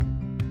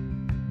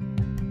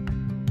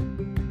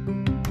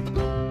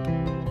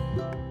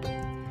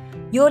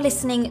You're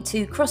listening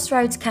to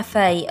Crossroads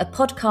Cafe, a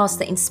podcast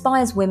that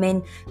inspires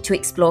women to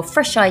explore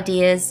fresh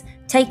ideas,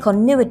 take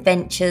on new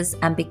adventures,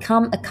 and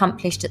become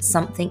accomplished at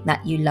something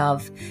that you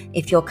love.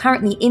 If you're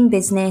currently in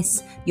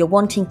business, you're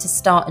wanting to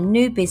start a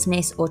new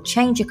business or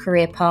change your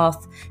career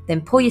path,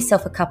 then pour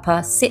yourself a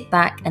cuppa, sit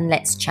back, and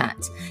let's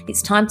chat.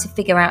 It's time to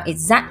figure out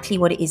exactly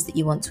what it is that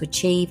you want to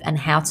achieve and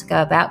how to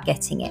go about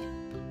getting it.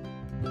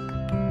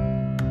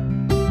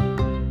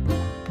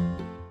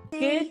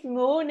 Good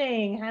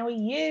morning. How are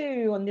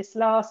you on this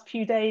last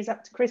few days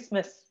up to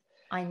Christmas?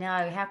 I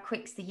know. How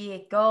quick's the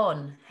year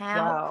gone?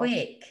 How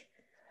quick?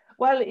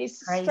 Well,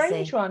 it's Crazy. a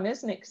strange one,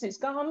 isn't it? Because it's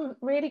gone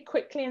really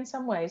quickly in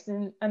some ways.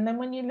 And then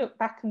when you look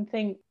back and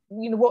think,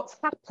 you know, what's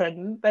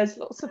happened, there's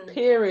lots of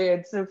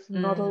periods of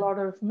not a lot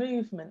of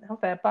movement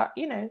out there. But,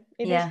 you know,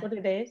 it is what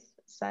it is.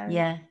 So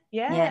yeah,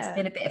 it's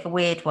been a bit of a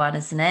weird one,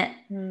 isn't it?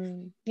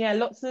 Yeah,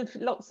 lots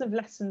of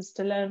lessons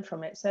to learn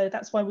from it. So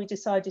that's why we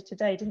decided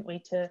today, didn't we,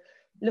 to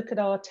look at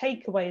our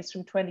takeaways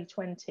from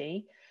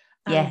 2020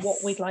 and what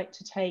we'd like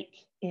to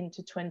take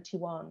into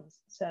 21.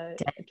 So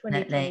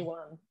definitely. 2021,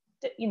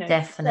 you know,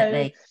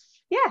 definitely.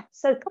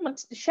 So come on,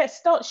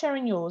 start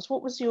sharing yours.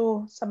 What was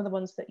some of the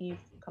ones that you've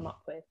come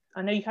up with?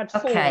 I know you had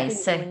 4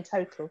 didn't you, in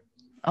total.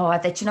 Oh,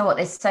 do you know what?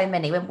 There's so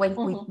many. When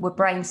we were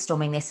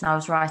brainstorming this and I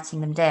was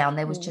writing them down,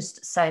 there was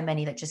just so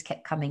many that just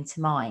kept coming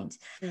to mind.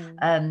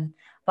 But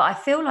I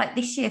feel like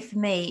this year for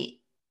me,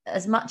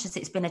 as much as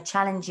it's been a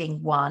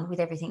challenging one with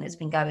everything that's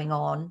been going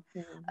on,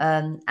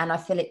 and I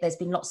feel like there's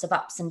been lots of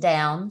ups and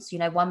downs. You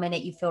know, one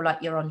minute you feel like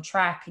you're on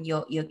track and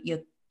you're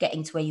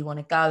getting to where you want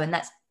to go, and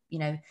that's, you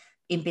know,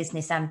 in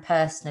business and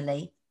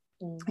personally,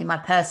 in my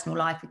personal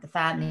life with the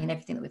family and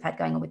everything that we've had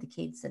going on with the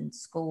kids and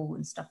school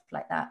and stuff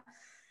like that.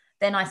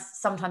 Then I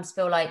sometimes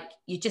feel like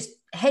you're just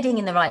heading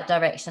in the right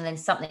direction, and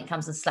then something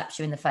comes and slaps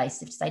you in the face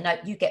to say, no,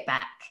 you get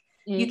back.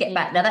 You get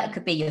back. Now, that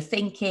could be your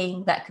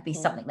thinking. That could be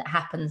something that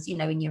happens, you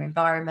know, in your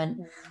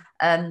environment.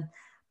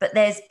 But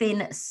there's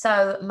been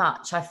so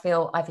much I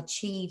feel I've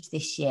achieved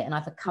this year, and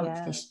I've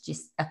accomplished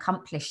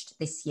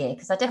this year.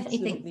 Because I definitely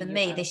think for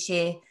me, this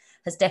year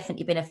has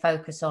definitely been a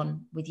focus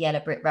on with Yellow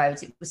Brick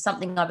Roads. It was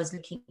something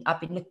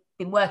I've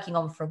been working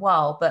on for a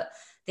while, but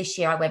this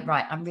year I went,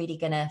 right,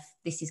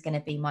 this is gonna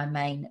be my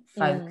main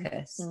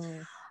focus.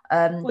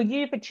 Well,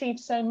 you've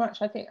achieved so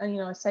much. I think, and, you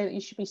know, I say that you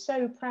should be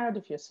so proud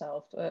of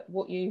yourself at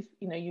what you've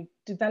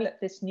developed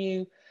this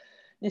new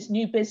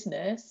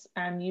business,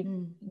 and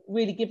you've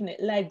really given it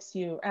legs.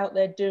 You're out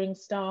there doing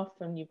stuff,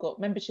 and you've got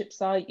membership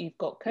site, you've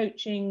got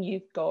coaching,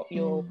 you've got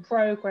your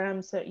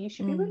program. So you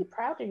should be really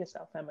proud of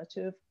yourself, Emma,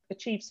 to have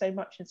achieved so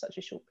much in such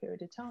a short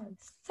period of time.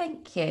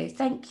 Thank you.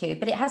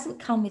 But it hasn't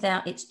come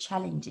without its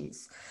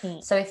challenges.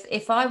 So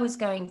if I was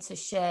going to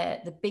share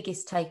the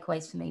biggest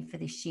takeaways for me for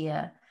this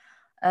year,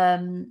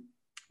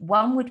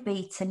 one would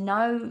be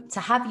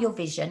to have your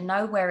vision,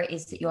 know where it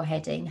is that you're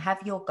heading, have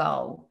your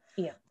goal.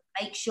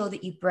 Make sure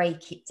that you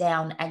break it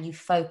down and you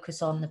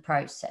focus on the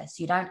process.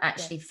 You don't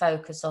actually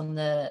focus on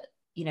the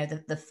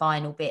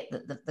final bit,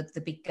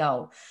 the big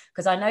goal.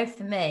 Because I know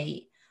for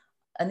me,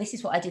 and this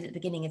is what I did at the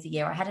beginning of the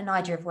year, I had an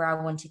idea of where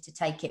I wanted to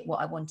take it,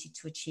 what I wanted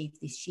to achieve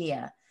this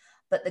year.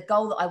 But the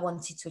goal that I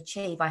wanted to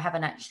achieve, I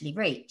haven't actually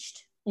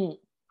reached.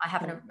 I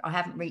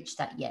haven't reached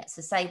that yet.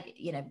 So say,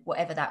 you know,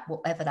 whatever that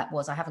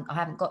was, I haven't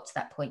got to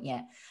that point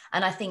yet.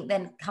 And I think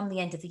then come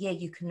the end of the year,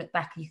 you can look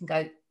back and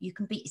you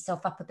can beat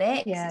yourself up a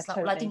bit. It's like,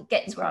 totally. Well, I didn't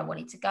get to where I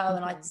wanted to go,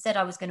 and I said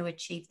I was going to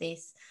achieve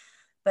this.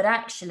 But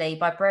actually,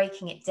 by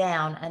breaking it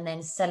down and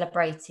then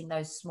celebrating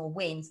those small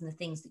wins and the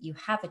things that you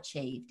have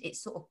achieved, it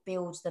sort of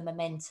builds the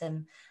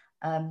momentum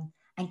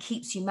and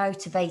keeps you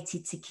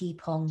motivated to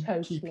keep on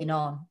keeping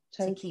on,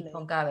 to keep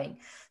on going.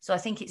 So I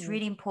think it's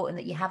really important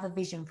that you have a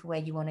vision for where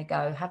you want to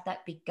go, have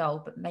that big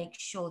goal, but make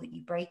sure that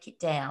you break it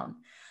down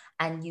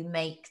and you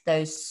make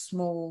those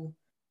small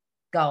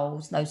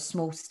goals, those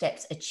small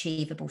steps,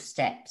 achievable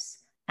steps.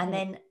 And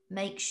then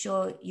make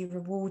sure you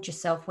reward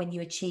yourself when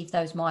you achieve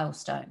those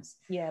milestones.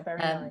 Yeah, very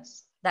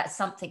nice. That's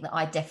something that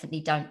I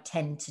definitely don't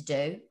tend to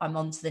do. I'm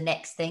on to the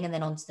next thing and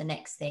then on to the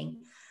next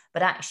thing.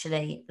 But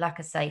actually, like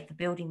I say, for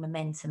building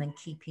momentum and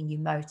keeping you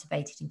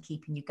motivated and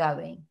keeping you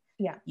going,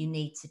 you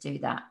need to do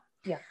that.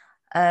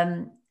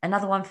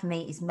 Another one for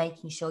me is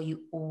making sure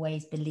you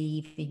always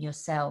believe in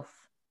yourself.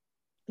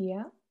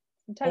 Yeah.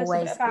 Tell us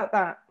a bit about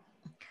that.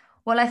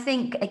 Well, I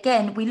think,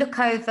 again,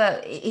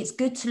 it's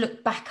good to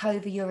look back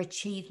over your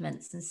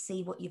achievements and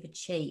see what you've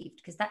achieved,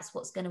 because that's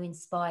what's going to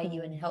inspire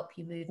you and help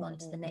you move on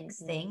to the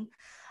next thing.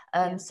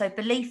 So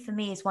belief for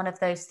me is one of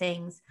those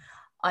things.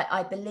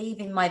 I believe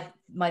in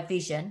my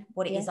vision,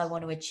 what it is I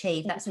want to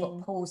achieve. That's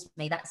what pulls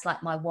me. That's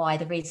like my why,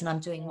 the reason I'm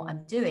doing what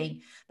I'm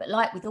doing. But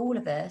like with all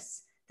of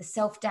us, the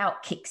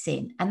self-doubt kicks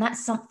in. And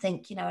that's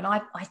something, you know, and I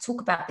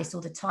talk about this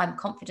all the time.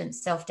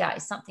 Confidence, self-doubt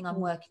is something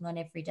I'm working on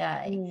every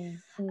day.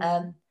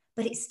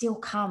 But it still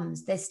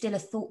comes. There's still a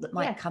thought that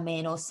might come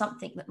in, or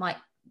something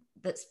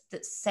that's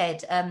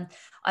said.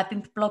 I've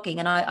been blogging,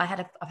 and I've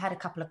had a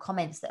couple of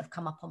comments that have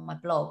come up on my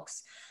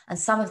blogs, and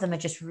some of them are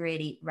just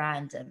really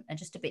random and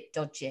just a bit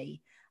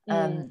dodgy.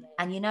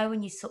 And you know,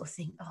 when you sort of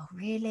think, oh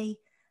really,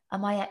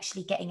 am I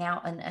actually getting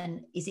out,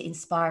 and is it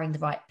inspiring the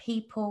right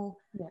people?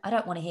 I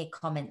don't want to hear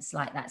comments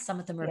like that. Some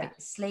of them are a bit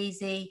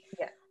sleazy.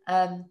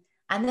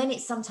 And then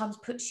it sometimes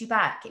puts you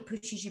back. It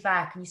pushes you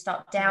back, and you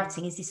start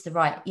doubting, is this the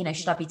right, you know,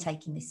 should I be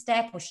taking this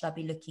step, or should I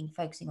be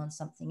focusing on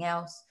something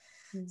else?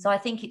 So I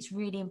think it's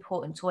really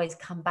important to always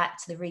come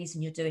back to the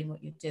reason you're doing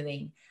what you're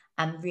doing,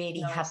 and really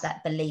have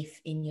that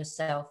belief in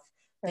yourself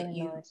that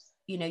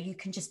you know, you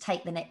can just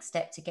take the next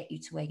step to get you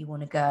to where you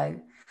want to go.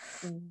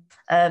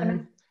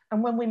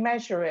 And when we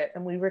measure it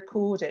and we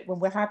record it, when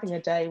we're having a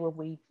day where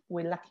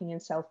we're lacking in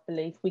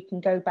self-belief, we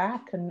can go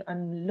back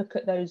and look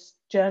at those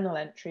journal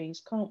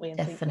entries, can't we? And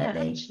think, yeah,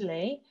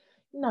 actually,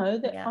 no,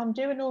 that I'm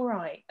doing all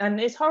right. And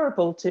it's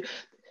horrible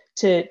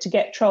to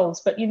get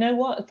trolls, but you know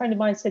what? A friend of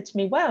mine said to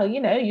me, well,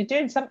 you know, you're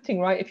doing something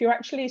right. If you're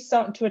actually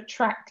starting to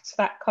attract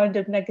that kind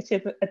of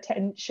negative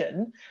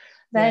attention,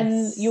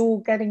 then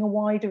you're getting a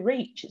wider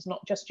reach. It's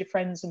not just your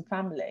friends and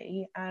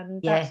family. And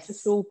that's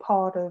just all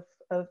part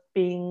of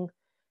being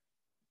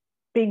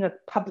a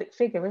public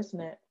figure, isn't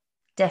it?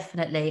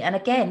 Definitely. And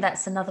again,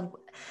 that's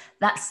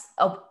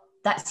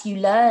you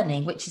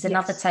learning, which is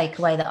another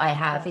takeaway that I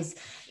have, is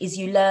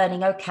you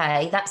learning,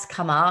 okay, that's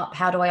come up,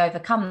 how do I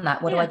overcome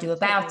that? What do I do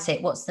about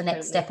it? What's the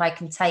next step I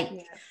can take?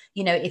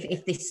 You know,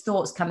 if this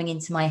thought's coming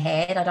into my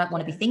head, I don't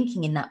want to be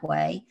thinking in that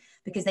way,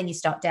 because then you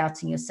start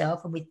doubting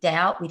yourself, and with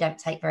doubt we don't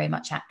take very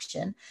much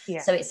action.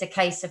 So it's a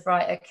case of,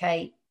 right,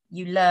 okay,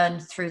 you learn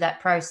through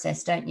that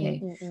process, don't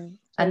you?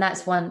 And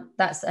that's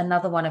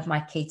another one of my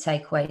key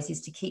takeaways,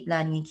 is to keep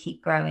learning and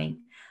keep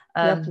growing,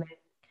 and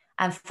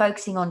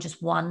focusing on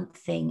just one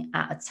thing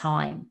at a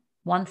time.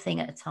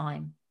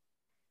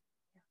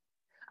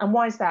 And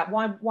why is that?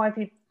 Why have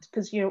you,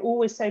 because you're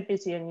always so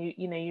busy, and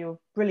you know, you're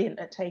brilliant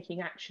at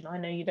taking action. I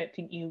know you don't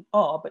think you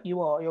are, but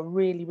you are. You're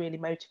really, really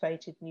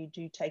motivated, and you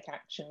do take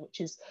action, which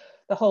is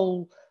the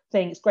whole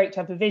thing. It's great to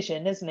have a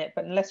vision, isn't it?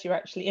 But unless you're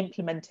actually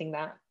implementing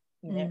that,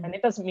 you know, and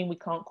it doesn't mean we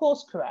can't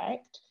course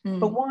correct,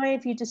 but why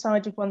have you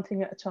decided one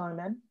thing at a time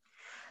then?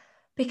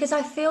 Because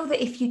I feel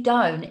that if you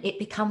don't, it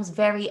becomes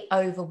very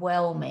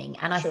overwhelming.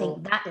 And I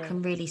think that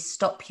can really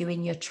stop you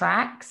in your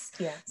tracks.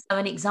 So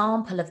an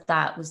example of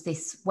that was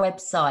this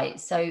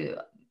website.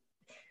 So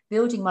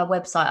building my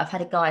website, I've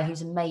had a guy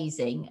who's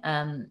amazing,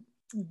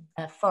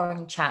 a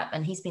foreign chap,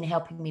 and he's been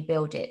helping me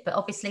build it. But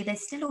obviously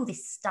there's still all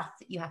this stuff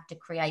that you have to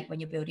create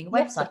when you're building a website.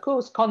 Yes, of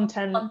course,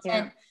 content.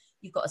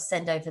 You've got to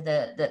send over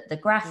the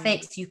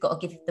graphics. You've got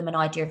to give them an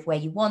idea of where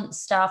you want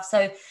stuff.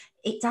 So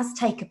it does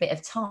take a bit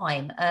of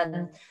time.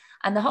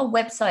 And the whole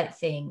website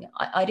thing,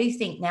 I do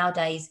think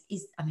nowadays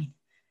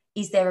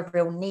is there a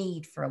real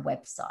need for a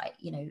website?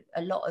 You know,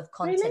 a lot of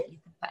content you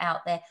can put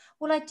out there.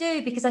 Well, I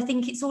do, because I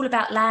think it's all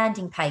about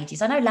landing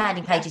pages. I know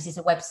landing pages is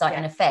a website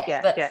in effect,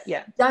 but you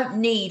don't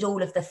need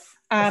all of the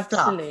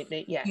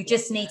absolutely fluff. You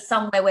just need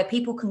somewhere where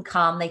people can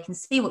come, they can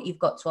see what you've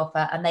got to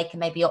offer, and they can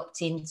maybe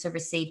opt in to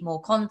receive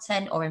more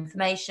content or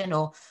information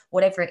or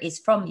whatever it is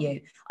from you.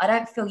 I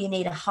don't feel you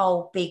need a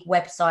whole big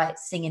website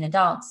singing and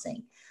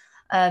dancing.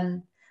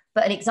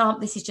 But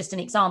this is just an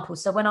example.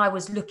 So when I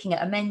was looking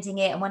at amending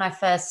it, and when I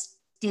first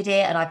did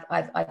it, and I've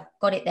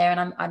got it there,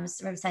 and I'm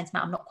saying to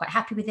Matt, I'm not quite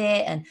happy with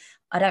it, and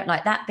I don't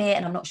like that bit,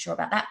 and I'm not sure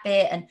about that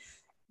bit,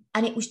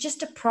 and it was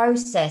just a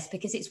process,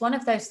 because it's one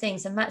of those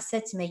things. And Matt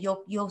said to me,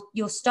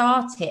 you'll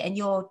start it and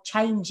you'll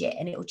change it,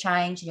 and it will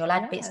change, and you'll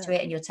add bits to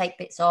it, and you'll take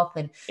bits off,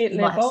 and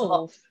it'll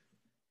evolve.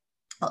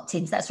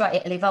 Opt-ins, that's right,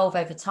 it'll evolve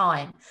over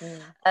time.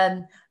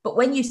 But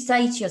when you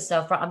say to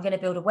yourself, right, I'm going to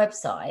build a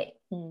website,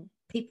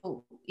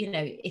 people, you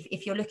know,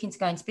 if you're looking to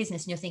go into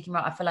business and you're thinking,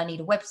 right, I feel I need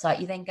a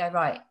website, you then go,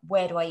 right,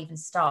 where do I even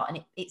start?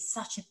 And it's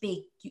such a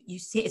big, you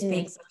see it as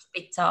being such a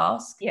big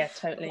task.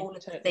 Totally. All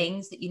of the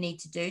things that you need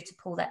to do to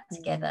pull that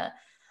together.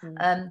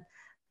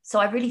 So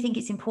I really think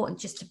it's important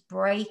just to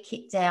break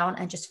it down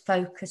and just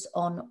focus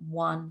on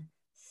one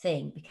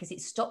thing, because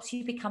it stops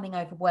you becoming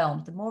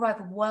overwhelmed. The more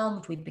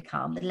overwhelmed we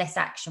become, the less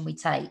action we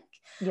take,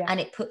 and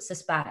it puts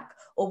us back,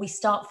 or we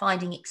start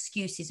finding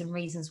excuses and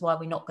reasons why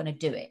we're not going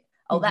to do it.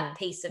 That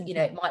piece of, you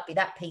know, it might be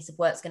that piece of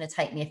work's going to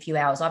take me a few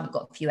hours. I haven't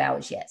got a few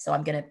hours yet, so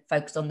I'm going to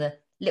focus on the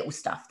little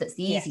stuff. That's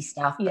the easy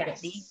stuff, but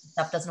the easy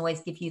stuff doesn't always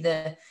give you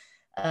the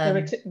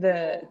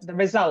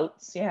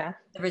results. The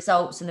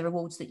results and the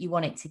rewards that you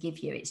want it to give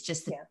you. It's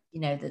just you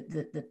know,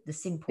 the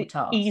simple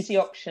task, easy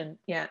option.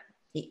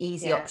 The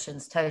easy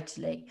options,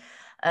 totally.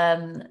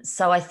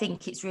 So I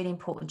think it's really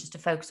important just to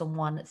focus on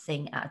one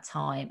thing at a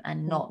time,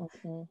 and not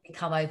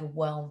become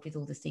overwhelmed with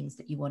all the things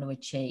that you want to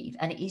achieve.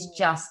 And it is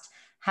just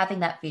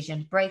having that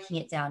vision, breaking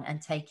it down, and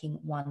taking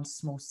one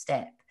small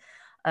step.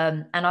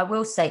 And I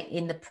will say,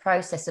 in the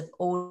process of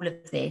all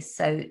of this,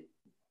 so,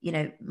 you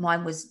know,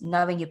 mine was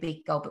knowing your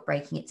big goal, but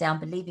breaking it down,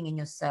 believing in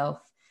yourself,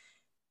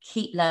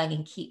 keep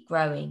learning, keep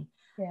growing.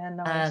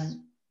 Nice.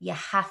 You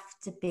have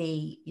to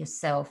be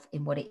yourself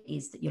in what it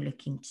is that you're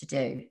looking to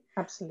do.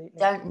 Absolutely.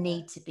 Don't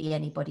need to be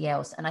anybody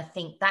else. And I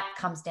think that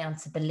comes down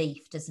to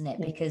belief, doesn't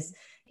it? Because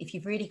if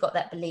you've really got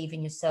that belief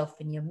in yourself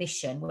and your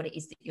mission, what it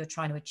is that you're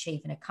trying to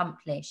achieve and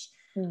accomplish,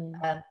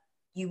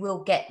 you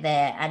will get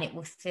there, and it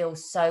will feel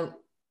so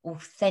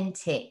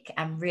authentic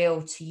and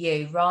real to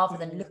you, rather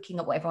than looking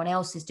at what everyone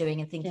else is doing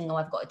and thinking, oh,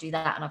 I've got to do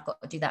that, and I've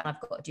got to do that, and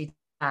I've got to do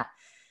that.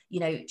 You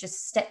know,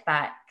 just step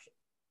back,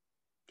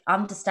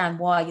 understand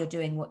why you're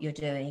doing what you're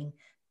doing,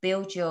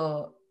 build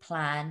your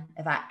plan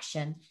of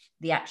action,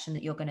 the action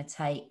that you're going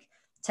to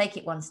take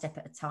it one step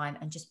at a time,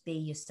 and just be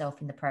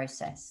yourself in the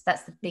process.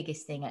 That's the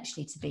biggest thing,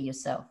 actually, to be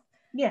yourself.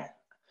 Yeah,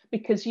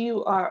 because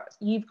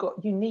you've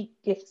got unique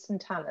gifts and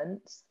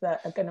talents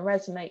that are going to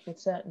resonate with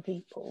certain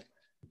people.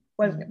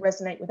 Won't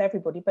resonate with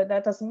everybody, but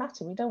that doesn't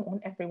matter. We don't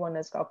want everyone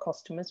as our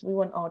customers. We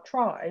want our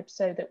tribe,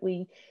 so that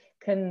we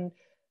can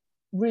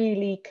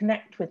really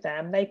connect with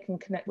them, they can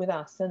connect with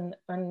us, and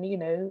you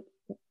know,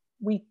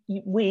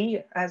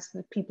 we as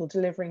the people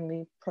delivering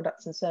the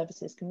products and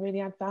services can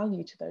really add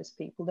value to those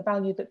people, the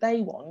value that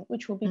they want,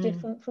 which will be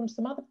different from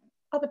some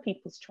other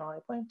people's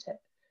tribe, won't it?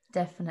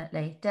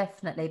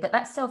 Definitely. But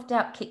that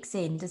self-doubt kicks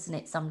in, doesn't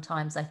it?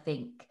 Sometimes I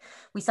think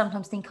we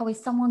sometimes think, oh,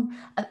 is someone,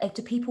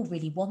 do people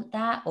really want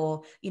that?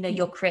 Or, you know,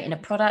 you're creating a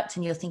product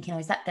and you're thinking, oh,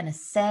 is that going to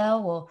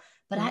sell?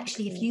 But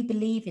actually, if you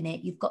believe in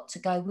it, you've got to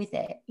go with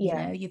it. You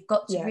know, you've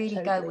got to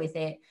really go with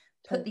it,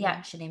 put the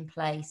action in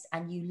place,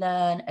 and you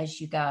learn as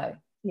you go.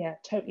 Yeah,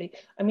 totally.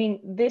 I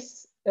mean,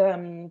 this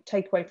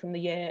takeaway from the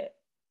year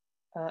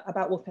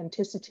about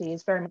authenticity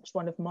is very much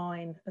one of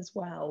mine as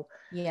well.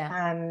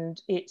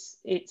 And it's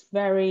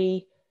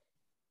very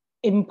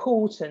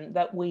important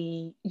that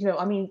we, you know,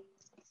 I mean,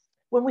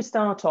 when we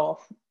start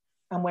off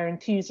and we're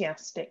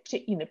enthusiastic,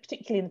 you know,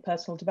 particularly in the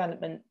personal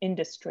development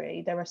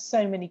industry, there are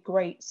so many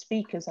great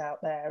speakers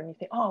out there, and you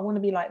think, oh, I want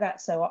to be like that.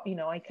 So, you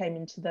know, I came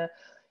into the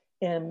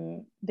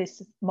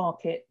this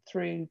market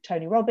through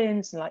Tony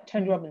Robbins, and like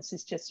Tony Robbins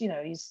is just, you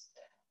know, he's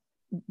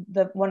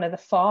one of the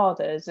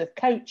fathers of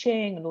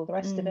coaching and all the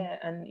rest of it,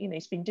 and you know,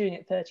 he's been doing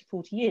it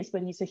 30-40 years,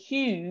 but he's a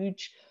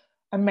huge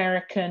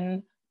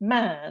American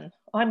man.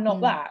 I'm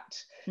not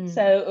that.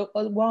 So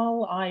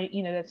while I,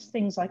 you know, there's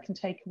things I can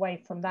take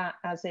away from that,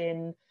 as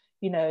in,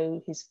 you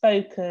know, his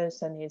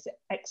focus and his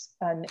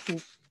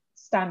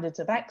standards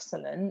of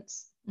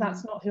excellence,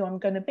 that's not who I'm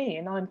going to be.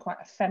 And I'm quite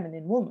a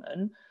feminine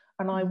woman,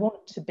 and I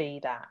want to be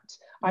that.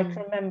 I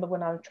can remember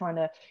when I was trying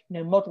to, you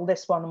know, model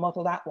this one and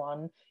model that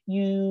one,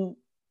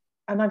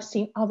 and I've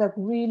seen other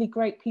really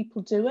great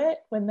people do it,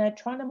 when they're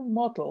trying to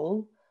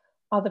model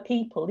other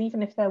people,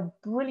 even if they're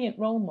brilliant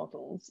role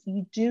models,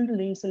 you do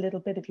lose a little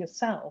bit of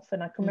yourself.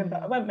 And I can remember,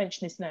 I won't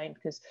mention his name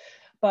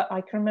but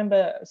I can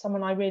remember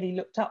someone I really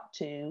looked up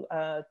to,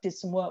 did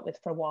some work with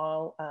for a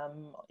while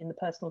in the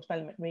personal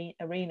development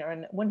arena.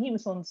 And when he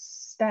was on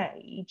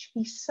stage,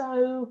 he's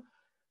so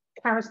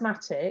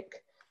charismatic.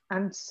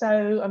 And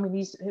so, I mean,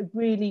 he's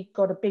really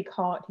got a big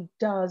heart. He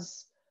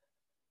does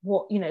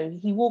what, you know,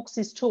 he walks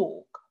his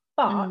talk.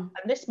 But, and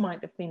this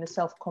might have been a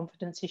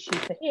self-confidence issue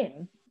for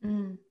him,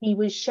 he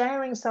was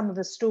sharing some of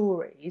the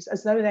stories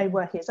as though they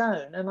were his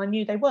own. And I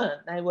knew they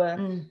weren't. They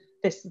were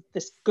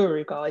this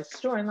guru guy's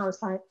story. And I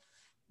was like,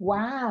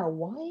 wow,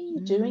 why are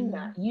you doing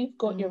that? You've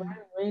got your own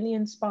really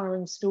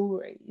inspiring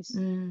stories.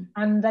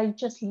 And they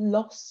just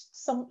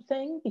lost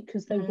something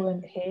because they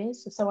weren't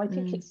his. So I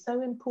think it's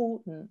so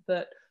important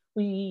that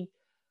we,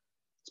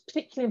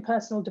 particularly in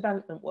personal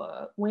development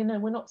work, we're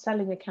not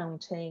selling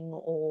accounting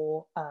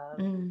or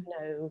you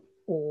know,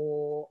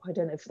 or I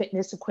don't know,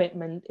 fitness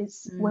equipment.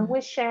 It's when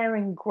we're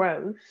sharing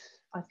growth,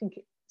 I think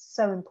it's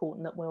so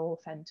important that we're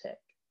authentic.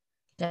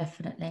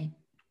 Definitely.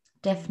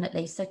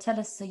 So tell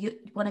us, so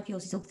one of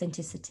yours is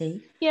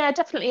authenticity. Yeah,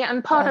 definitely.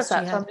 And part of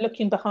that, so I'm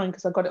looking behind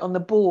because I've got it on the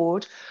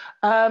board.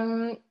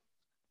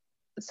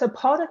 So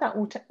part of that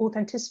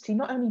authenticity,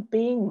 not only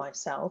being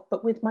myself,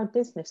 but with my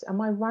business,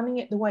 am I running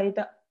it the way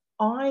that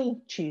I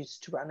choose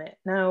to run it?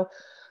 Now,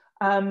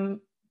 I'm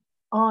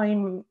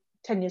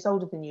 10 years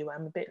older than you.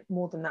 I'm a bit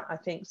more than that, I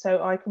think.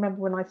 So I can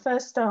remember when I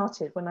first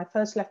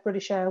left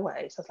British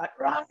Airways, I was like,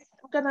 right,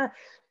 I'm going to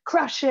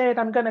crush it.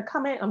 I'm going to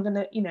come in. I'm going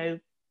to, you know,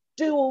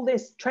 do all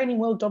this training,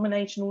 world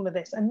domination, all of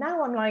this. And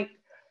now I'm like,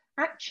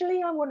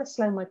 actually, I want to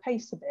slow my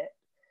pace a bit.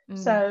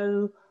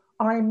 So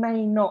I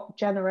may not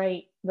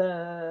generate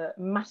the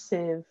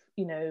massive,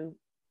 you know,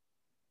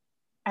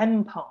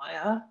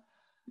 empire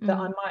that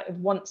I might have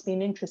once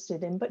been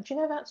interested in, but you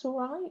know, that's all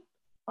right.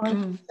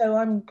 So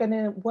I'm going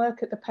to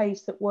work at the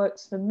pace that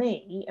works for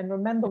me. And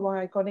remember,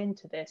 why I got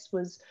into this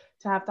was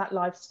to have that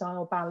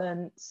lifestyle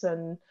balance.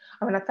 And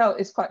I mean, I felt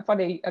it's quite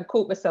funny. I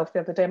caught myself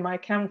the other day. My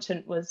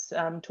accountant was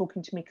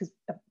talking to me because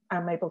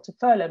I'm able to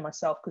furlough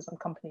myself because I'm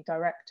company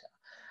director.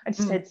 And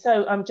she said,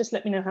 so just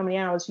let me know how many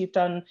hours you've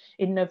done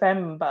in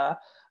November.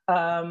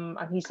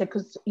 And he said,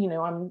 because, you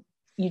know,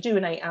 you do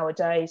an 8-hour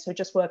day, so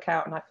just work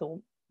out. And I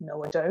thought,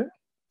 no, I don't.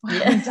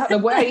 I've done a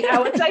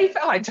 8-hour day.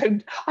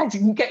 I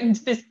didn't get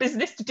into this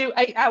business to do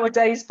 8-hour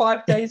days,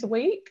 5 days a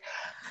week.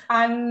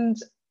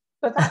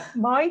 But that's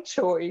my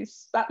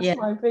choice. That's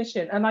my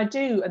vision. And I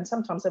do, and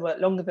sometimes I work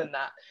longer than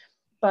that.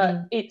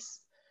 But it's,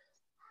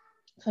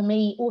 for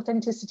me,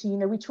 authenticity, you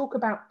know, we talk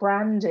about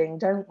branding,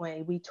 don't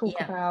we? We talk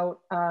about,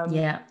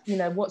 you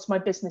know, what's my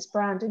business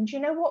brand? And you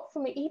know what,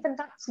 for me, even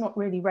that's not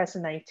really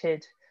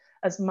resonated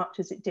as much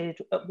as it did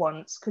at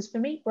once. Because for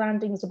me,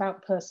 branding is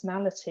about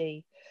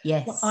personality.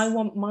 Yes. What I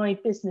want my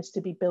business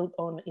to be built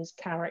on is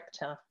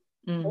character.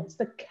 What's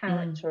the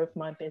character of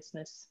my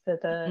business for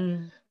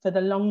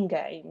the long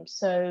game?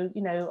 So,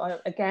 you know,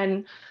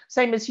 again,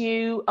 same as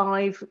you,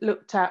 I've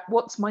looked at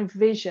what's my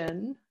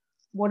vision,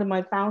 what are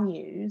my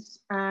values,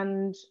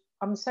 and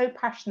I'm so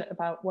passionate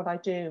about what I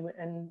do,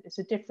 and it's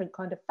a different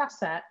kind of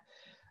facet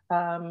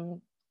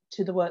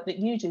to the work that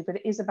you do, but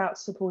it is about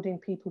supporting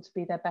people to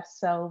be their best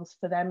selves,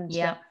 for them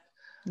to,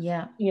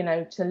 you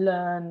know, to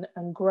learn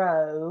and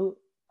grow,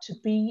 to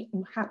be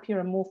happier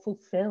and more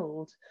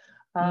fulfilled.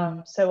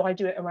 So I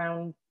do it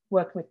around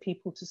working with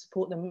people to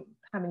support them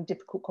having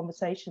difficult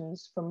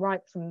conversations,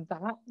 right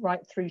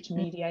through to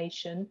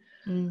mediation.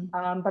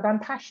 But I'm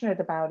passionate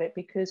about it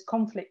because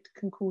conflict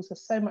can cause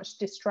us so much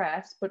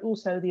distress, but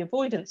also the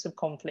avoidance of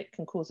conflict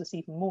can cause us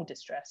even more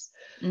distress.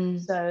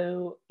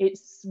 So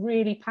it's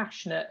really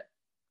passionate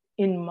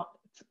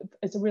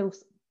it's a real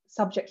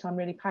subject I'm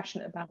really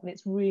passionate about, and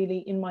it's really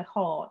in my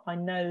heart. I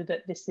know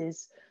that this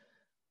is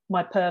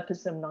my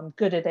purpose and I'm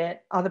good at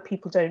it. Other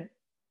people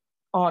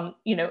aren't,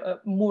 you know,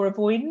 more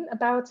avoidant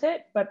about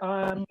it, but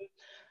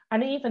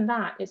and even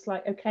that, it's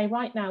like, okay,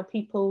 right now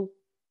people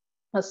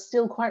are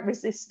still quite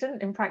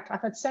resistant. In fact,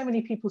 I've had so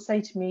many people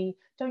say to me,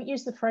 don't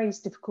use the phrase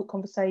difficult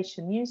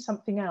conversation, use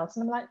something else.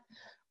 And I'm like,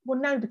 well,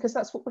 no, because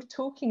that's what we're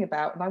talking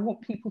about, and I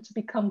want people to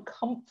become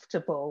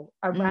comfortable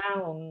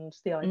around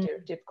the idea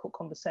of difficult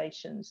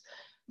conversations.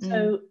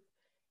 So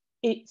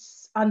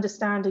it's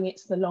understanding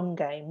it's the long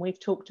game. We've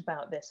talked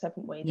about this,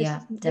 haven't we?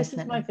 This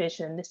is my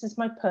vision, this is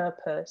my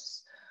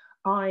purpose.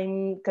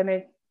 I'm going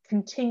to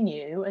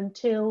continue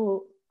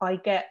until I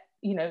get,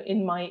 you know,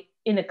 in my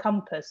inner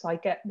compass, I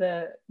get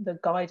the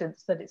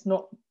guidance that it's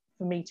not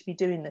for me to be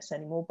doing this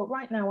anymore. But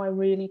right now I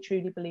really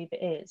truly believe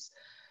it is.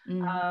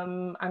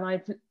 And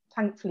I've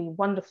thankfully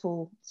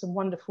some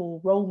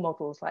wonderful role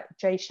models like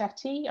Jay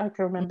Shetty. I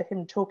can remember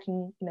him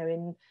talking, you know,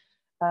 in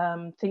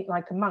Think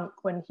Like a Monk,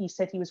 when he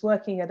said he was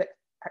working at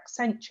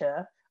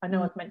Accenture. I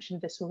know I've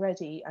mentioned this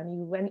already, and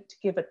he went to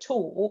give a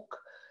talk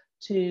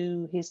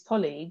to his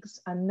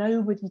colleagues and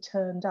nobody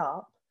turned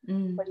up,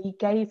 but he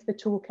gave the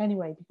talk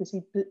anyway because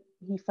he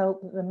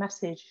felt that the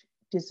message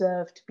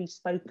deserved to be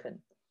spoken.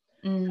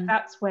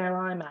 That's where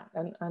I'm at.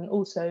 And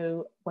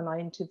also when I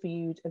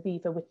interviewed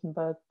Aviva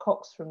Wittenberg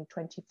Cox from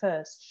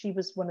 21st, she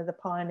was one of the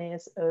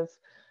pioneers of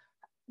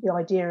the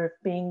idea of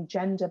being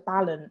gender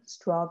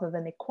balanced rather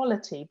than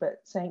equality, but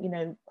saying, you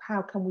know,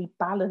 how can we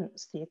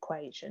balance the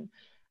equation?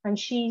 And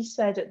she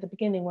said at the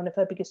beginning, one of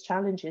her biggest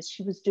challenges,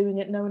 she was doing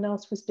it, no one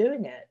else was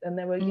doing it. And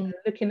they were you know,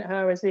 looking at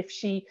her as if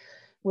she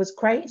was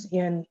crazy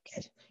and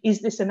is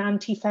this an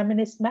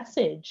anti-feminist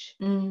message?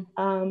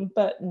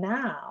 But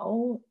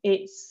now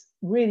it's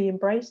really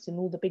embraced in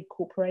all the big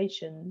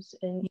corporations,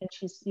 and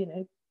she's, you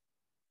know,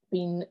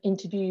 been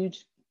interviewed,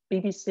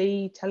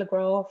 BBC,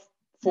 Telegraph,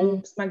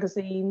 Forbes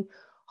magazine,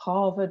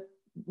 Harvard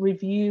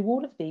Review,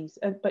 all of these.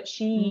 But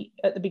she,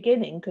 at the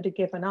beginning, could have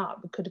given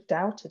up, could have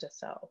doubted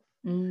herself.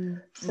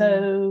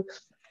 So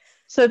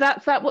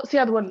that's that. What's the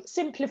other one?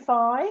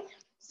 Simplify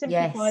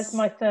is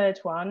my third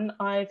one.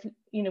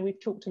 We've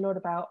talked a lot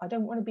about, I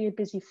don't want to be a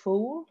busy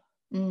fool.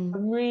 I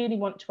really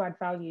want to add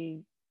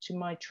value to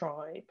my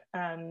tribe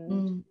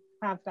and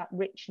have that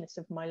richness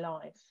of my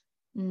life.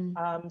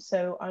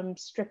 So I'm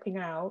stripping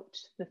out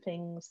the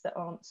things that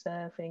aren't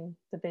serving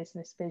the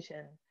business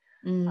vision.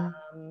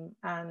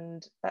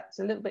 And that's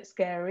a little bit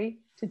scary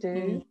to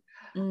do.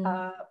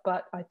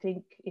 But I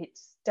think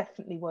it's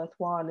definitely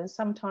worthwhile, and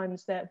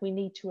sometimes that we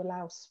need to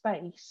allow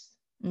space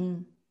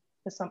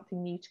for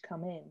something new to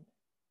come in.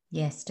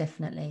 Yes,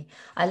 definitely.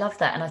 I love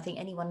that. And I think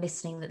anyone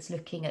listening that's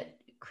looking at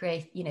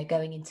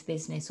going into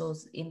business or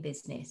in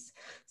business,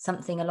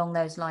 something along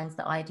those lines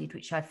that I did,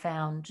 which I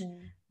found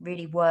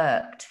really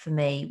worked for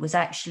me, was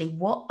actually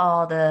what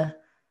are the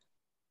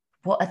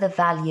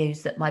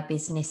values that my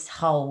business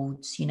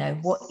holds? You know,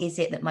 what is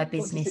it that my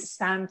business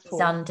is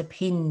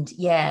underpinned?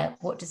 Yeah.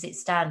 What does it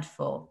stand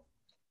for?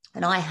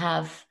 And I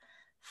have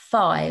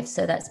 5.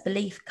 So that's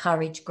belief,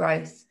 courage,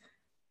 growth,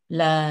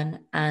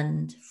 learn,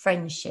 and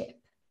friendship.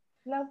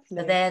 Lovely.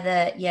 So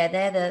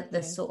they're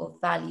the sort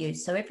of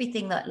values. So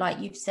everything that, like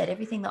you've said,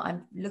 everything that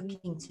I'm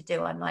looking to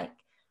do, I'm like,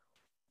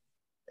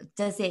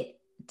 where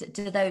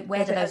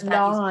do those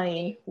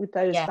values with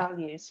those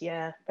values?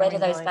 Yeah. Where do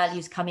those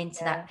values come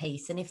into that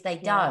piece? And if they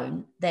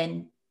don't,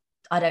 then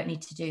I don't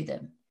need to do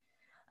them.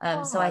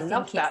 So I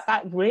think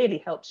that really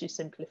helps you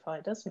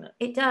simplify, doesn't it?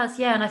 It does,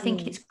 yeah. And I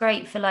think it's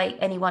great for like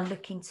anyone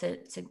looking to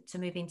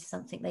move into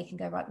something. They can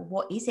go, right, well,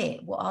 what is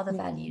it? What are the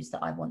values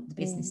that I want the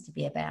business to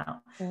be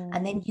about?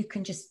 And then you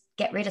can just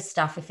get rid of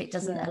stuff if it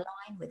doesn't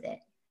align with it.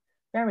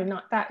 Very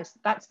nice.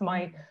 That's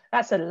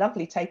a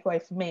lovely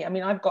takeaway for me. I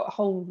mean, I've got a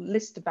whole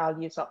list of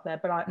values up there,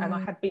 but I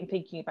had been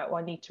thinking about,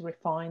 I need to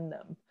refine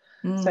them.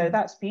 So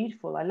that's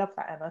beautiful. I love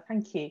that, Emma.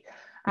 Thank you.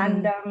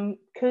 And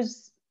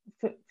because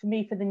for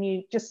me, for the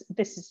new,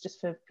 this is just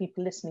for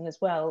people listening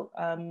as well,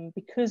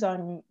 because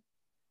I'm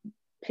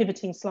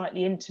pivoting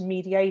slightly into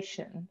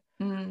mediation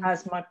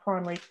as my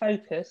primary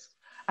focus,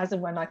 as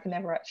and when I can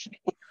ever actually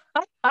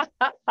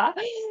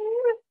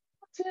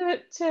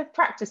to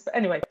practice. But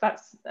anyway,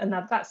 that's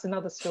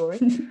another story.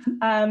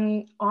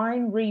 I'm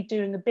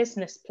redoing a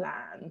business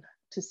plan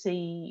to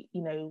see,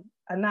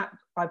 and that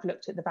I've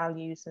looked at the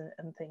values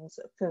and things,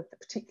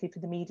 particularly for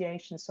the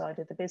mediation side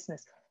of the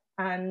business.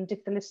 And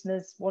if the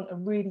listeners want a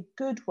really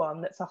good one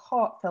that's a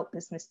heartfelt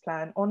business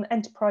plan, on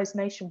Enterprise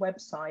Nation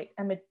website,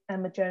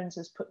 Emma Jones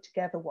has put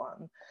together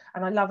one.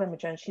 And I love Emma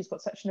Jones. She's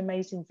got such an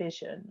amazing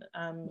vision.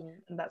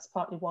 And that's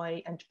partly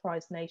why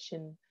Enterprise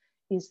Nation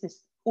is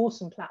this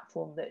awesome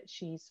platform that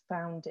she's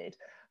founded.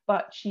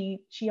 But she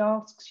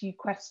asks you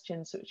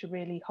questions which are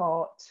really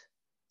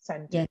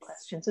heart-centered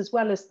questions, as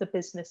well as the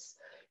business,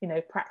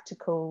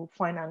 practical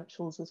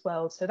financials as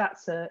well. So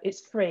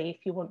it's free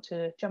if you want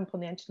to jump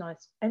on the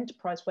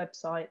Enterprise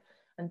website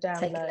and download.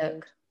 Take a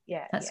look.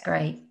 That's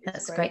great.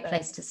 That's a great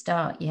place to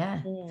start.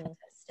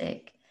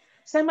 Fantastic.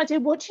 So my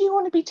dear, what do you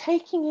want to be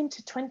taking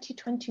into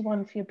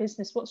 2021 for your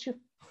business? What's your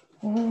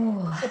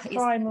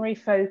primary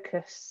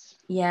focus?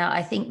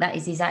 I think that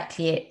is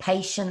exactly it.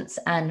 Patience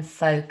and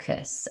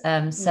focus.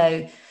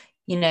 So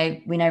we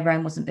know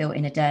Rome wasn't built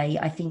in a day.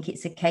 I think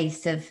it's a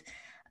case of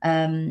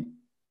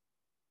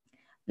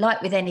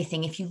like with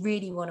anything, if you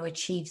really want to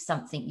achieve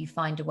something, you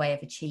find a way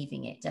of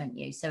achieving it, don't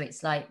you? So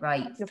it's like,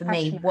 right, for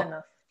me,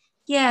 what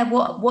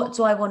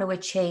do I want to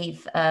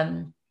achieve?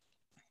 And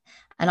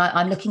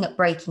I'm looking at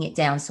breaking it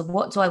down. So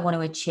what do I want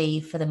to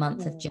achieve for the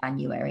month of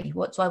January?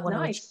 What do I want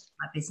to achieve in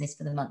my business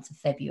for the month of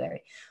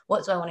February?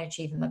 What do I want to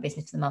achieve in my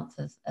business for the month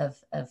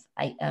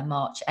of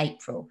March,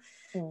 April?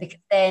 Because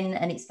then,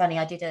 and it's funny,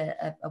 I did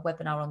a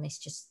webinar on this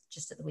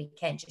just at the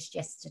weekend, just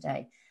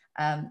yesterday.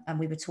 And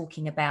we were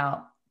talking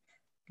about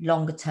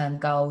longer term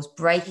goals,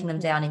 breaking them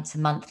down into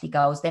monthly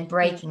goals, then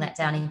breaking that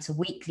down into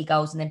weekly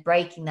goals, and then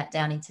breaking that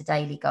down into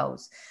daily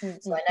goals.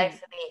 So I know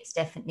for me, it's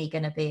definitely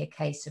going to be a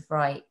case of,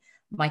 right,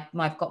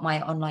 I've got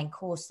my online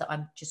course that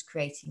I'm just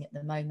creating at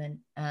the moment.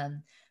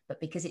 But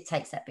because it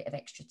takes that bit of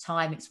extra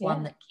time, it's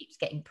one that keeps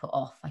getting put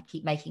off. I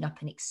keep making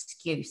up an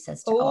excuse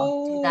as to,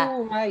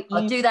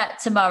 I'll do that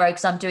tomorrow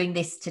because I'm doing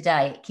this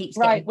today. It keeps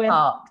getting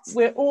parked.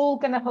 We're all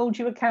going to hold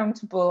you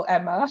accountable,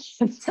 Emma.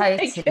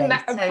 Totally.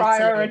 That a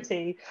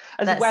priority,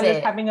 as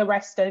having a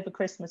rest over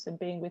Christmas and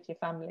being with your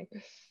family.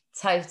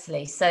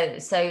 Totally. So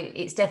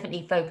it's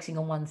definitely focusing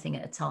on one thing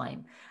at a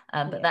time.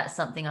 But that's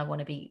something I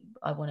want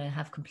to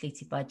have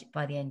completed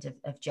by the end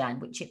of Jan,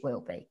 which it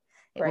will be.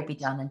 It will be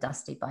done and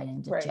dusted by the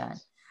end of Jan.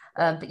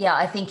 But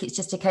I think it's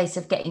just a case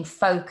of getting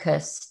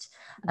focused,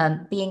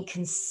 being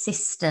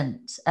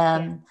consistent.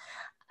 And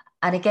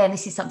again,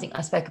 this is something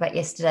I spoke about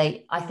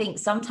yesterday. I think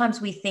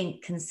sometimes we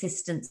think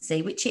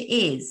consistency, which it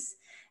is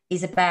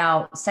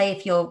about, say,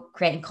 if you're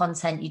creating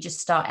content, you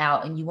just start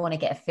out and you want to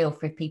get a feel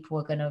for if people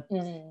are going to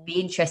be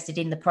interested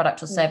in the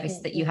product or service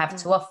that you have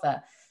to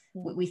offer.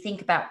 We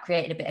think about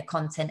creating a bit of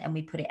content and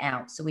we put it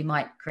out. So we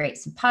might create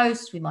some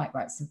posts, we might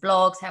write some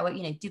blogs,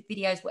 do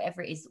videos,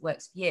 whatever it is that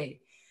works for you.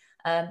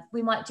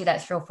 We might do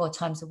that 3 or 4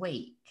 times a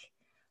week,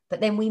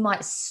 but then we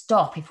might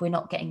stop if we're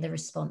not getting the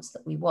response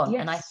that we want.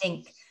 And I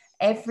think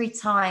every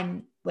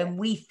time when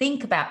we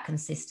think about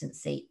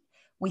consistency,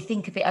 we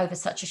think of it over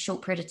such a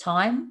short period of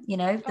time, the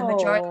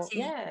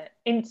majority.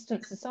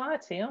 Instant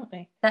society, aren't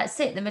we? That's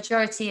it. The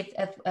majority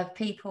of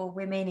people,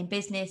 women in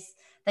business,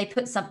 they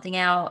put something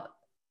out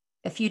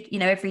a few,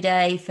 every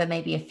day for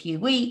maybe a few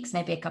weeks,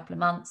 maybe a couple of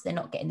months. They're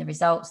not getting the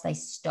results, they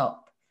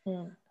stop.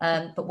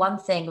 But one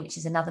thing, which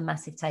is another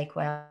massive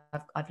takeaway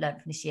I've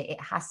learned from this year,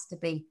 it has to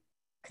be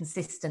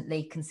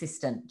consistently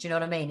consistent. Do you know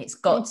what I mean? It's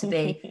got to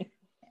be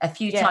a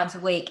few times a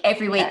week,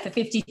 every week for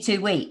 52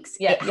 weeks.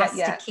 It has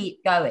to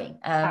keep going.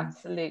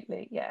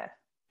 Absolutely.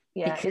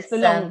 Because, it's the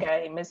long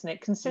game, isn't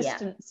it?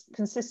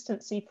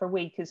 Consistency for a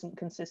week isn't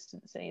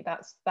consistency.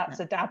 That's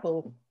a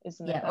dabble,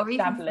 isn't it? Or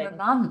even dabbling for a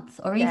month,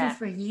 or even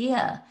for a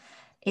year.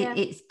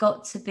 It's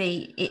got to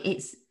be.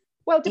 It's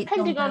well,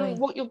 depending on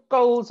what your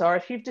goals are.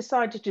 If you've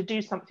decided to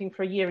do something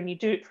for a year and you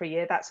do it for a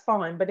year, that's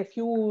fine. But if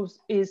yours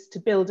is to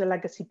build a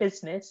legacy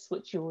business,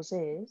 which yours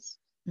is,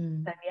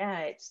 then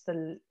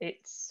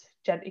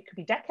it could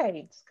be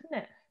decades,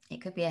 couldn't it?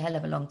 It could be a hell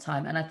of a long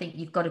time, and I think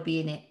you've got to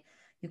be in it.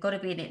 You've got to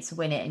be in it to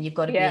win it, and you've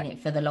got to be in it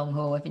for the long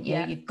haul, haven't you?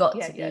 You've got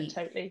to be.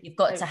 Totally. You've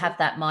got to have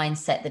that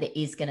mindset that it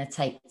is going to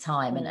take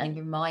time, and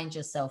remind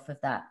yourself of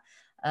that,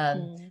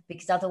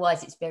 because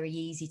otherwise it's very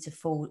easy to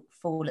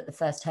fall at the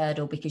first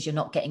hurdle because you're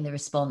not getting the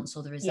response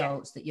or the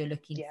results that you're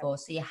looking for.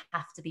 So you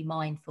have to be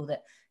mindful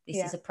that this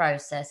is a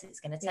process. It's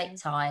going to take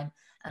time,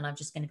 and I'm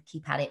just going to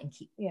keep at it and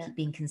keep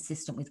being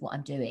consistent with what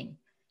I'm doing.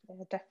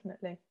 Yeah,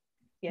 definitely.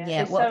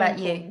 What about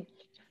you?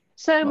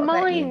 So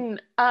mine,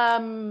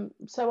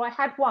 so I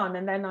had one,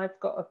 and then I've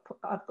got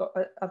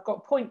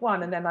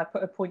 0.1, and then I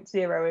put a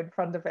 0.0 in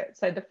front of it.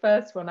 So the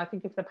first one, I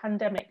think if the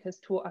pandemic has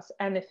taught us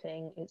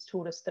anything, it's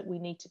taught us that we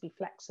need to be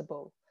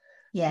flexible.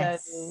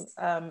 Yes.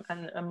 So,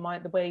 and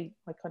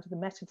the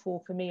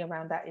metaphor for me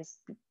around that is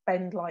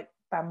bend like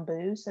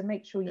bamboo. So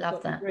make sure you've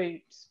got the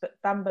roots, but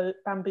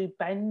bamboo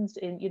bends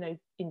in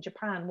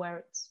Japan, where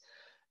it's,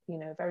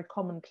 a very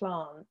common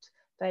plant.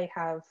 They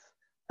have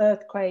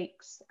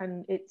earthquakes,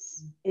 and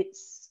it's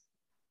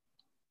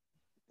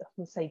I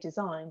wouldn't say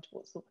designed.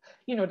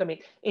 You know what I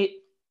mean?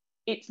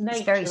 It's nature.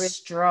 It's very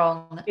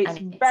strong. It's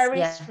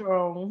very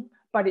strong,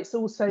 but it's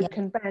also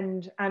can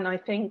bend. And I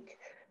think,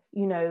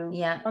 you know,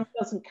 one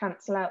doesn't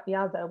cancel out the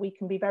other. We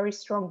can be very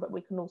strong, but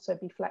we can also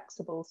be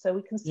flexible. So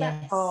we can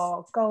set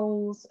our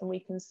goals and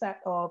we can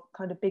set our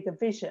kind of bigger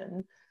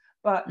vision,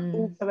 but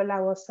also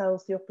allow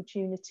ourselves the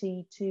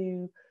opportunity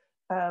to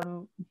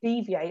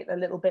deviate a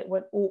little bit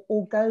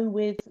or go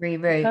with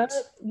reroute.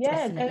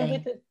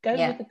 Go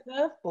with the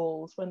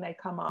curveballs when they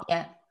come up.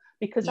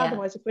 Because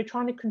otherwise, if we're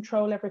trying to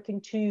control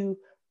everything too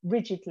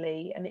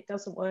rigidly and it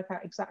doesn't work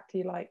out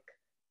exactly like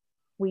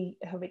we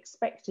have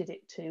expected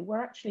it to,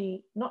 we're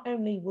actually, not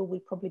only will we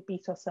probably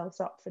beat ourselves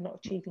up for not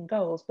achieving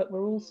goals, but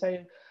we're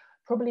also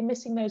probably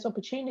missing those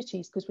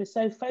opportunities because we're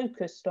so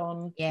focused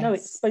on, no,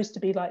 it's supposed to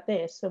be like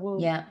this. So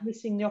we're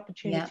missing the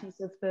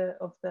opportunities of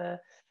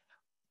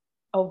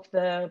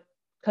the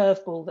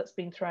curveball that's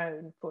been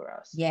thrown for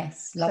us.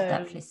 Yes, love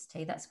that,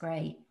 Felicity. That's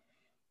great.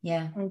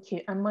 Yeah. Thank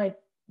you. And my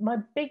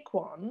big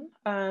one,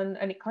 and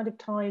it kind of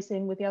ties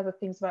in with the other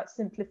things about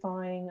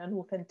simplifying and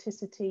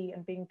authenticity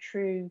and being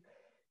true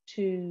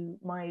to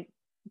my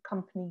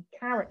company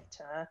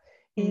character,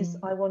 is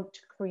I want to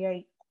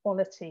create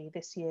quality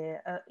this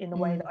year in a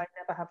way that I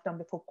never have done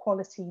before.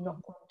 Quality,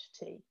 not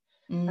quantity.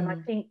 And I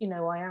think, you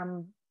know, I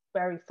am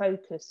very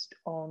focused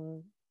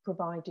on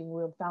providing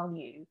real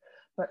value,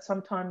 but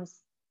sometimes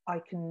I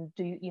can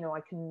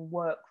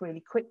work really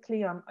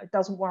quickly. It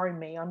doesn't worry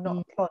me. I'm not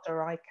a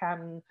plodder. I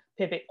can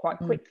pivot quite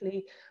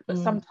quickly, but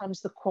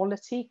sometimes the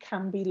quality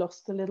can be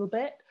lost a little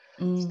bit.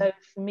 So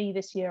for me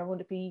this year, I want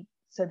to be,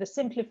 so the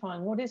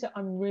simplifying, what is it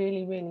I'm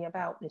really, really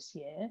about this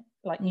year?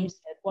 Like you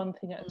said, one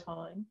thing at a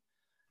time,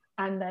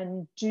 and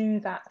then do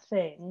that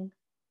thing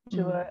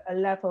to a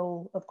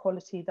level of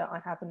quality that I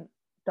haven't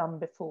done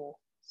before.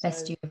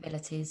 Best your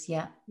abilities.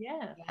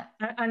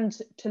 And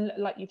to,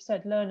 like you've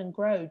said, learn and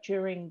grow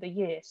during the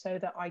year so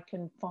that I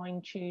can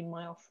fine tune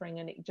my offering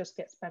and it just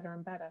gets better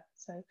and better.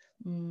 So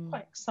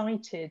quite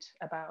excited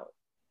about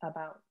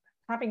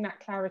having that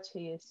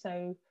clarity is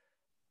so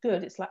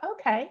good. It's like,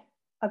 okay,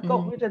 I've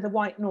got rid of the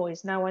white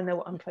noise, now I know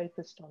what I'm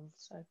focused on.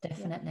 So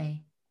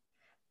definitely.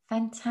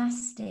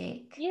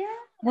 Fantastic.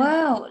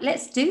 Well,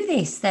 let's do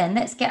this then.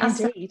 Let's get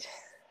us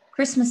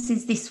Christmas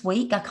is this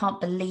week. I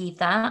can't believe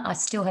that. I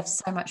still have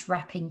so much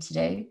wrapping to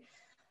do.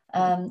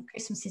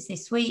 Christmas is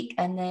this week,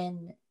 and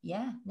then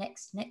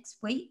next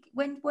week.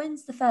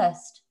 When's the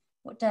first?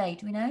 What day?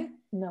 Do we know?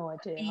 No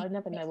idea. I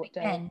never know what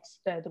day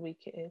of the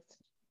week it is.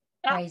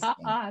 Crazy.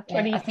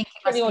 20, I think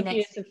 20 odd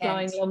years of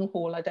flying long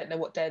haul. I don't know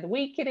what day of the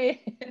week it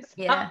is.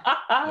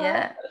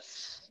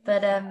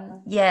 But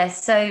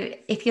so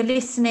if you're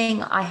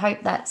listening, I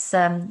hope that's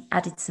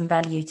added some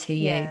value to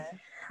you.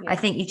 I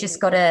think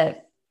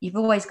you've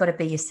always got to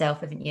be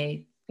yourself, haven't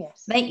you?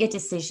 Yes. Make your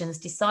decisions,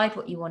 decide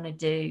what you want to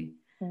do.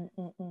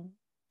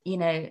 You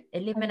know,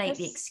 eliminate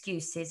the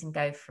excuses and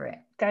go for it.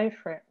 Go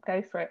for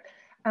it.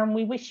 And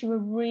we wish you a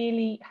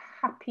really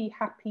happy,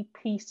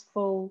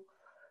 peaceful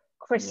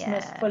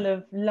Christmas full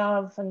of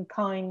love and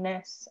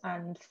kindness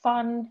and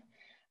fun,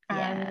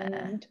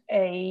 and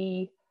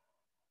a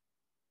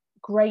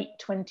great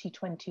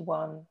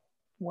 2021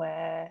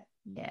 where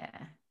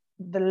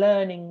the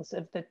learnings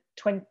of the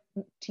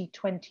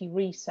 2020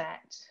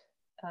 reset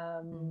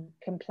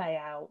can play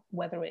out,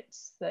 whether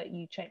it's that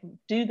you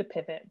do the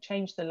pivot,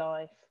 change the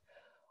life,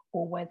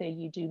 or whether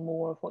you do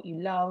more of what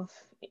you love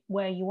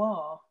where you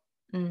are.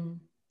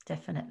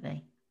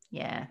 Definitely.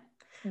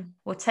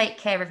 Well, take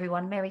care,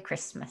 everyone. Merry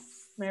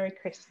Christmas. Merry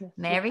Christmas.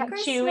 Merry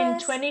Christmas. See you in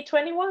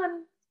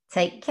 2021.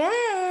 Take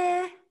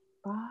care.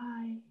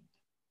 Bye.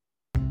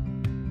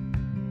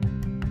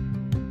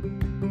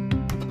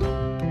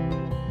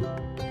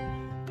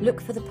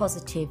 Look for the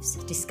positives,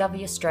 discover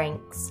your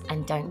strengths,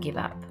 and don't give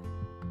up.